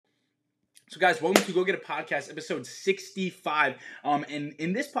So guys, welcome to Go Get a Podcast, episode 65. And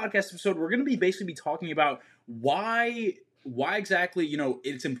in this podcast episode, we're going to basically be talking about why exactly,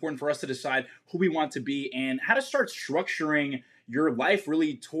 it's important for us to decide who we want to be and how to start structuring your life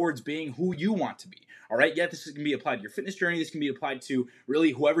really towards being who you want to be. All right. Yeah, this can be applied to your fitness journey. This can be applied to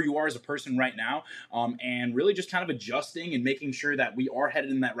really whoever you are as a person right now. And really just kind of adjusting and making sure that we are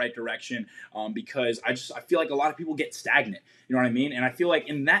headed in that right direction. Because I feel like a lot of people get stagnant. You know what I mean? And I feel like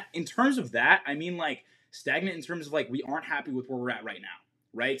in terms of that, I mean like stagnant in terms of like we aren't happy with where we're at right now.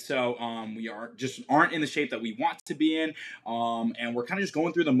 Right. So we aren't in the shape that we want to be in. And we're kind of just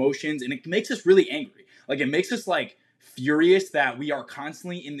going through the motions, and it makes us really angry. Like it makes us like furious that we are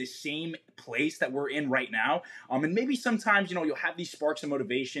constantly in the same place that we're in right now. And maybe sometimes, you'll have these sparks of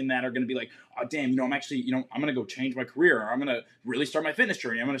motivation that are going to be like, oh, damn, I'm actually, I'm going to go change my career. Or I'm going to really start my fitness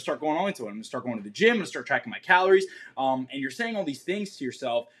journey. I'm going to start going all into it. I'm going to start going to the gym. I'm going to start tracking my calories. And you're saying all these things to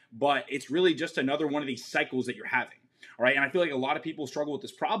yourself, but it's really just another one of these cycles that you're having. All right. And I feel like a lot of people struggle with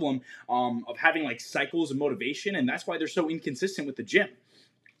this problem of having like cycles of motivation. And that's why they're so inconsistent with the gym.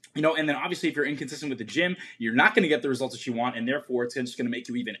 And then obviously if you're inconsistent with the gym, you're not going to get the results that you want. And therefore, it's just going to make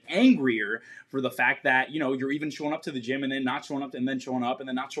you even angrier for the fact that, you're even showing up to the gym and then not showing up and then showing up and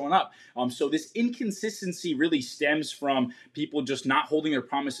then not showing up. So this inconsistency really stems from people just not holding their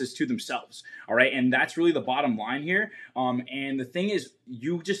promises to themselves. All right. And that's really the bottom line here. And the thing is,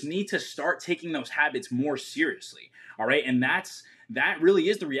 you just need to start taking those habits more seriously. All right. And that really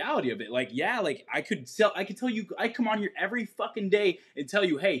is the reality of it. Like, yeah, like I could tell you, I come on here every fucking day and tell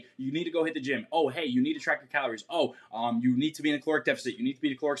you, hey, you need to go hit the gym. Oh, hey, you need to track your calories. Oh, you need to be in a caloric deficit. You need to be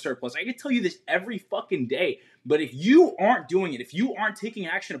in a caloric surplus. I could tell you this every fucking day. But if you aren't doing it, if you aren't taking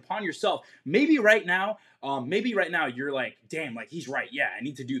action upon yourself, maybe right now you're like, damn, like he's right. Yeah, I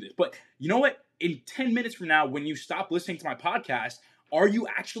need to do this. But you know what? In 10 minutes from now, when you stop listening to my podcast, are you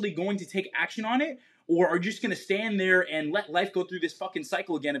actually going to take action on it? Or are you just going to stand there and let life go through this fucking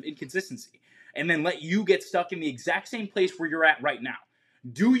cycle again of inconsistency and then let you get stuck in the exact same place where you're at right now?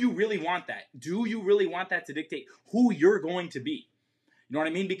 Do you really want that? Do you really want that to dictate who you're going to be? You know what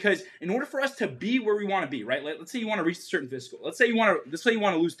I mean? Because in order for us to be where we want to be, right? Let's say you want to reach a certain physical. Let's say you want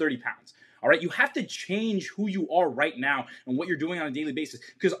to lose 30 pounds. All right, you have to change who you are right now and what you're doing on a daily basis.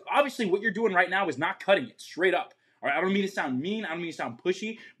 Because obviously what you're doing right now is not cutting it straight up. All right, I don't mean to sound mean. I don't mean to sound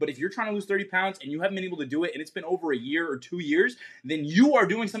pushy. But if you're trying to lose 30 pounds and you haven't been able to do it and it's been over a year or 2 years, then you are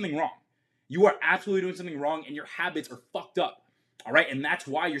doing something wrong. You are absolutely doing something wrong and your habits are fucked up. All right, and that's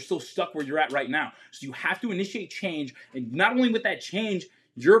why you're still stuck where you're at right now. So you have to initiate change. And not only with that change,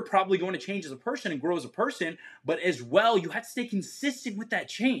 you're probably going to change as a person and grow as a person, but as well, you have to stay consistent with that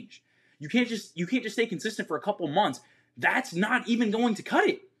change. You can't just stay consistent for a couple months. That's not even going to cut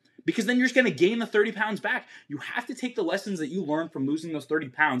it. Because then you're just going to gain the 30 pounds back. You have to take the lessons that you learned from losing those 30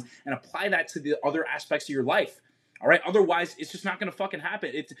 pounds and apply that to the other aspects of your life. All right. Otherwise, it's just not going to fucking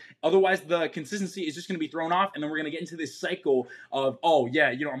happen. Otherwise, the consistency is just going to be thrown off. And then we're going to get into this cycle of, oh,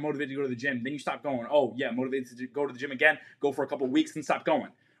 yeah, I'm motivated to go to the gym. Then you stop going. Oh, yeah, motivated to go to the gym again. Go for a couple of weeks and stop going.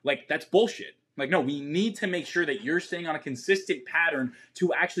 Like, that's bullshit. Like, no, we need to make sure that you're staying on a consistent pattern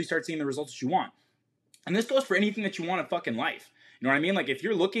to actually start seeing the results that you want. And this goes for anything that you want in fucking life. You know what I mean? Like if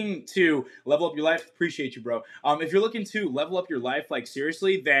you're looking to level up your life, appreciate you, bro. If you're looking to level up your life, like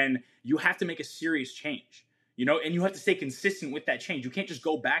seriously, then you have to make a serious change, and you have to stay consistent with that change. You can't just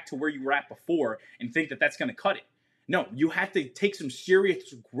go back to where you were at before and think that that's going to cut it. No, you have to take some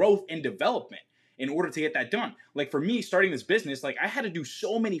serious growth and development in order to get that done. Like for me, starting this business, like I had to do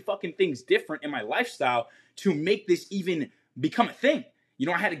so many fucking things different in my lifestyle to make this even become a thing.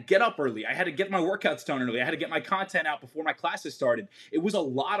 I had to get up early. I had to get my workouts done early. I had to get my content out before my classes started. It was a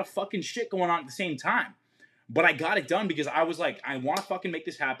lot of fucking shit going on at the same time. But I got it done because I was like, I want to fucking make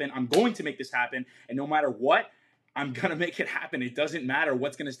this happen. I'm going to make this happen. And no matter what, I'm going to make it happen. It doesn't matter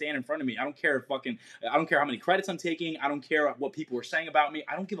what's going to stand in front of me. I don't care how many credits I'm taking. I don't care what people are saying about me.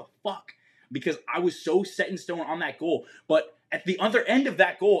 I don't give a fuck because I was so set in stone on that goal. But at the other end of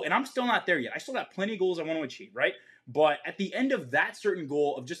that goal, and I'm still not there yet. I still got plenty of goals I want to achieve, right? But at the end of that certain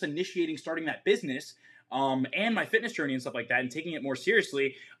goal of just starting that business and my fitness journey and stuff like that and taking it more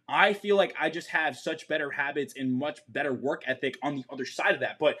seriously, I feel like I just have such better habits and much better work ethic on the other side of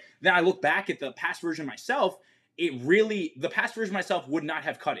that. But then I look back at the past version of myself, the past version of myself would not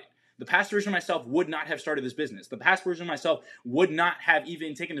have cut it. The past version of myself would not have started this business. The past version of myself would not have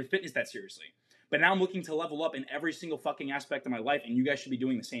even taken their fitness that seriously. But now I'm looking to level up in every single fucking aspect of my life, and you guys should be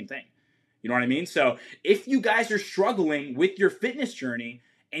doing the same thing. You know what I mean? So if you guys are struggling with your fitness journey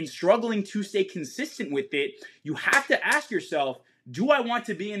and struggling to stay consistent with it, you have to ask yourself, do I want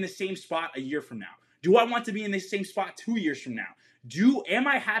to be in the same spot a year from now? Do I want to be in the same spot 2 years from now? Am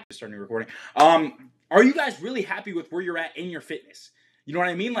I happy? Starting recording. Are you guys really happy with where you're at in your fitness? You know what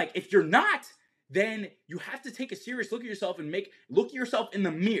I mean? Like, if you're not, then you have to take a serious look at yourself and look at yourself in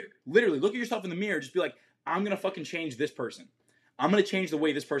the mirror. Literally, look at yourself in the mirror. Just be like, I'm gonna fucking change this person. I'm gonna change the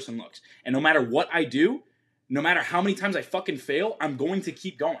way this person looks. And no matter what I do, no matter how many times I fucking fail, I'm going to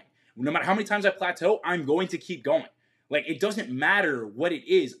keep going. No matter how many times I plateau, I'm going to keep going. Like, it doesn't matter what it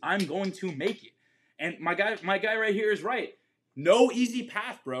is, I'm going to make it. And my guy right here is right. No easy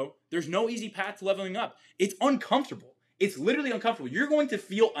path, bro. There's no easy path to leveling up. It's uncomfortable. It's literally uncomfortable. You're going to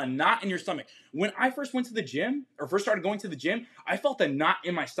feel a knot in your stomach. When I first went to the gym, or first started going to the gym, I felt a knot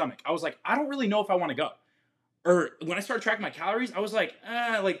in my stomach. I was like, I don't really know if I want to go. Or when I started tracking my calories, I was like,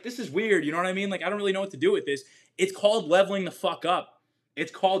 this is weird. You know what I mean? Like, I don't really know what to do with this. It's called leveling the fuck up.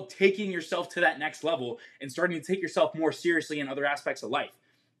 It's called taking yourself to that next level and starting to take yourself more seriously in other aspects of life.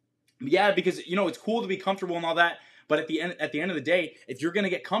 Yeah, because, you know, it's cool to be comfortable and all that. But at the end of the day, if you're going to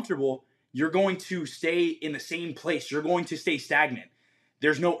get comfortable, you're going to stay in the same place. You're going to stay stagnant.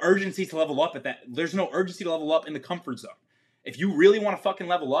 There's no urgency to level up There's no urgency to level up in the comfort zone. If you really want to fucking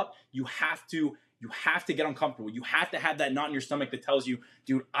level up, you have to get uncomfortable. You have to have that knot in your stomach that tells you,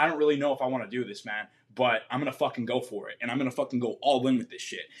 dude, I don't really know if I want to do this, man, but I'm going to fucking go for it. And I'm going to fucking go all in with this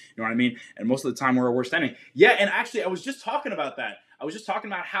shit. You know what I mean? And most of the time we're our worst enemy. Yeah, and actually I was just talking about that. I was just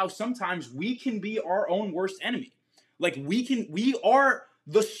talking about how sometimes we can be our own worst enemy. Like, we are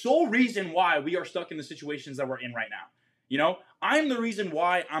the sole reason why we are stuck in the situations that we're in right now. You know, I'm the reason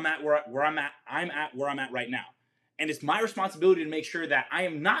why I'm at where I'm at right now. And it's my responsibility to make sure that I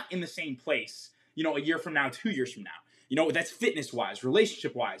am not in the same place, you know, a year from now, 2 years from now. You know, that's fitness-wise,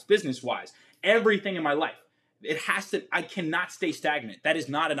 relationship-wise, business-wise, everything in my life. I cannot stay stagnant. That is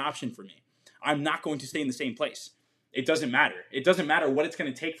not an option for me. I'm not going to stay in the same place. It doesn't matter. It doesn't matter what it's going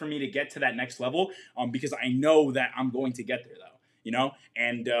to take for me to get to that next level, because I know that I'm going to get there, though. You know?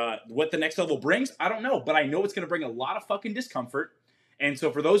 And what the next level brings, I don't know. But I know it's going to bring a lot of fucking discomfort. And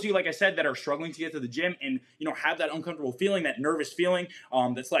so for those of you, like I said, that are struggling to get to the gym and, you know, have that uncomfortable feeling, that nervous feeling,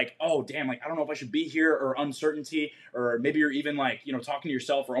 that's like, oh, damn, like, I don't know if I should be here, or uncertainty, or maybe you're even like, you know, talking to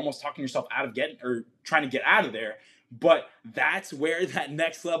yourself or almost talking yourself out of trying to get out of there. But that's where that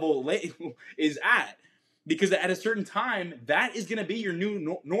next level is at. Because at a certain time, that is going to be your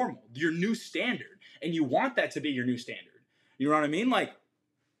new normal, your new standard. And you want that to be your new standard. You know what I mean? Like,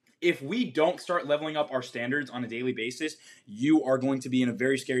 if we don't start leveling up our standards on a daily basis, you are going to be in a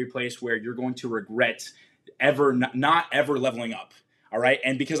very scary place where you're going to regret not ever leveling up. All right.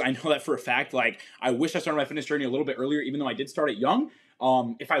 And because I know that for a fact, like, I wish I started my fitness journey a little bit earlier, even though I did start it young.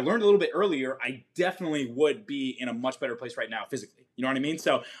 If I learned a little bit earlier, I definitely would be in a much better place right now physically. You know what I mean?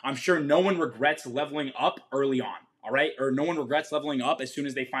 So I'm sure no one regrets leveling up early on. All right. Or no one regrets leveling up as soon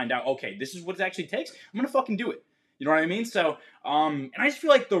as they find out, okay, this is what it actually takes. I'm going to fucking do it. You know what I mean? So, and I just feel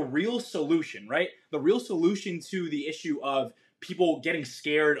like the real solution, right? The real solution to the issue of people getting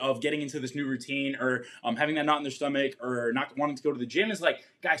scared of getting into this new routine, or having that knot in their stomach, or not wanting to go to the gym, is like,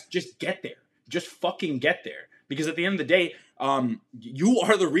 guys, just get there. Just fucking get there. Because at the end of the day, you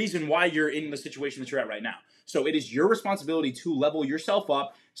are the reason why you're in the situation that you're at right now. So it is your responsibility to level yourself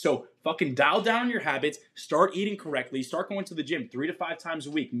up. So fucking dial down your habits, start eating correctly, start going to the gym 3 to 5 times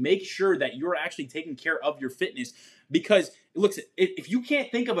a week. Make sure that you're actually taking care of your fitness. Because look, if you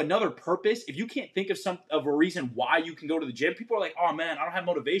can't think of another purpose, if you can't think of a reason why you can go to the gym, people are like, oh man, I don't have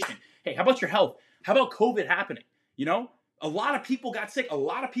motivation. Hey, how about your health? How about COVID happening? You know, a lot of people got sick. A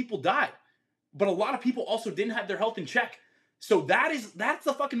lot of people died. But a lot of people also didn't have their health in check. So that's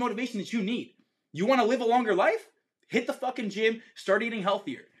the fucking motivation that you need. You want to live a longer life? Hit the fucking gym, start eating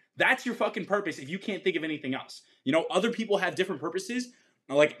healthier. That's your fucking purpose if you can't think of anything else. You know, other people have different purposes.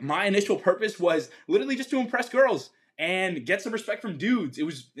 Like, my initial purpose was literally just to impress girls and get some respect from dudes. It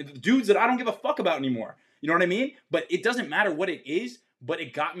was dudes that I don't give a fuck about anymore. You know what I mean? But it doesn't matter what it is. But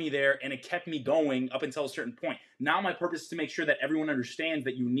it got me there, and it kept me going up until a certain point. Now my purpose is to make sure that everyone understands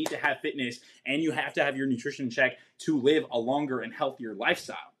that you need to have fitness and you have to have your nutrition in check to live a longer and healthier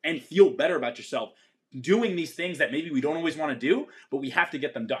lifestyle and feel better about yourself doing these things that maybe we don't always want to do, but we have to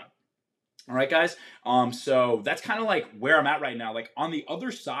get them done. All right, guys. So that's kind of like where I'm at right now. Like, on the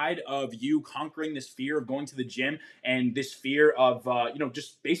other side of you conquering this fear of going to the gym and this fear of,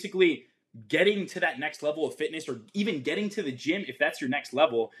 just basically getting to that next level of fitness, or even getting to the gym if that's your next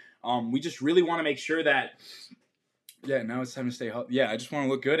level, we just really want to make sure that, yeah, now it's time to stay healthy. Yeah, I just want to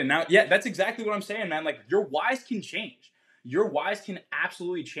look good. And now, yeah, that's exactly what I'm saying, man. Like, your whys can change. Your whys can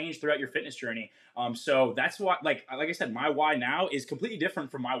absolutely change throughout your fitness journey. So that's why, like I said, my why now is completely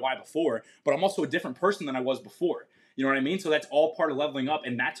different from my why before, but I'm also a different person than I was before. You know what I mean? So that's all part of leveling up,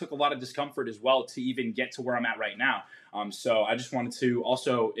 and that took a lot of discomfort as well to even get to where I'm at right now. So I just wanted to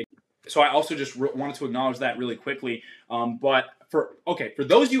also, so I also just wanted to acknowledge that really quickly. But for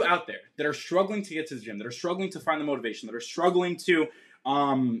those of you out there that are struggling to get to the gym, that are struggling to find the motivation, that are struggling to,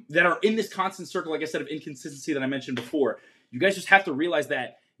 that are in this constant circle, like I said, of inconsistency that I mentioned before, you guys just have to realize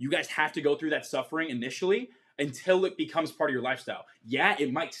that you guys have to go through that suffering initially until it becomes part of your lifestyle. Yeah,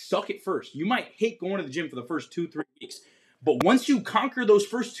 it might suck at first. You might hate going to the gym for the first 2-3 weeks. But once you conquer those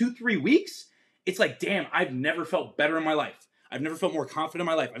first 2-3 weeks, it's like, damn, I've never felt better in my life. I've never felt more confident in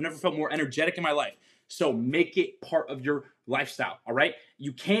my life. I've never felt more energetic in my life. So make it part of your lifestyle, all right?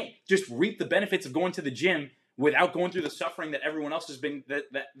 You can't just reap the benefits of going to the gym without going through the suffering that everyone else has been that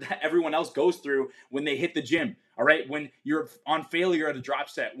everyone else goes through when they hit the gym. All right, when you're on failure at a drop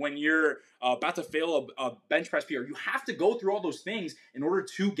set, when you're about to fail a bench press PR, you have to go through all those things in order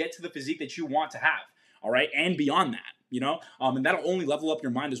to get to the physique that you want to have. All right, and beyond that, you know, and that'll only level up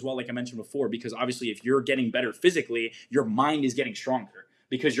your mind as well, like I mentioned before, because obviously if you're getting better physically, your mind is getting stronger.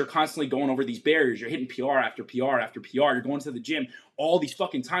 Because you're constantly going over these barriers. You're hitting PR after PR after PR. You're going to the gym all these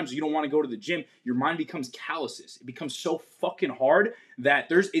fucking times. You don't want to go to the gym. Your mind becomes calluses. It becomes so fucking hard that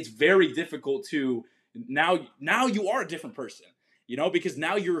it's very difficult to now you are a different person. You know, because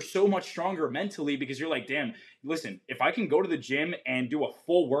now you're so much stronger mentally because you're like, damn, listen, if I can go to the gym and do a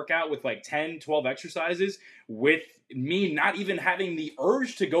full workout with like 10, 12 exercises with me not even having the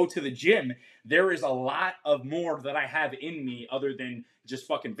urge to go to the gym, there is a lot of more that I have in me other than just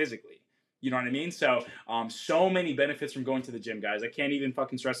fucking physically. You know what I mean? So, so many benefits from going to the gym, guys. I can't even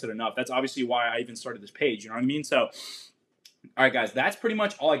fucking stress it enough. That's obviously why I even started this page. You know what I mean? So, all right, guys, that's pretty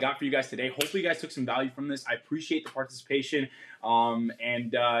much all I got for you guys today. Hopefully you guys took some value from this. I appreciate the participation.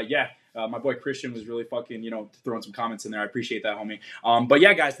 My boy Christian was really fucking, throwing some comments in there. I appreciate that, homie. But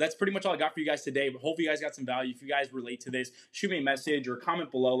yeah, guys, that's pretty much all I got for you guys today. But hopefully you guys got some value. If you guys relate to this, shoot me a message or comment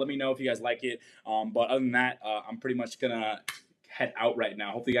below. Let me know if you guys like it. But other than that, I'm pretty much going to head out right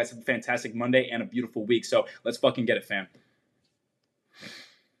now. Hopefully you guys have a fantastic Monday and a beautiful week. So let's fucking get it, fam.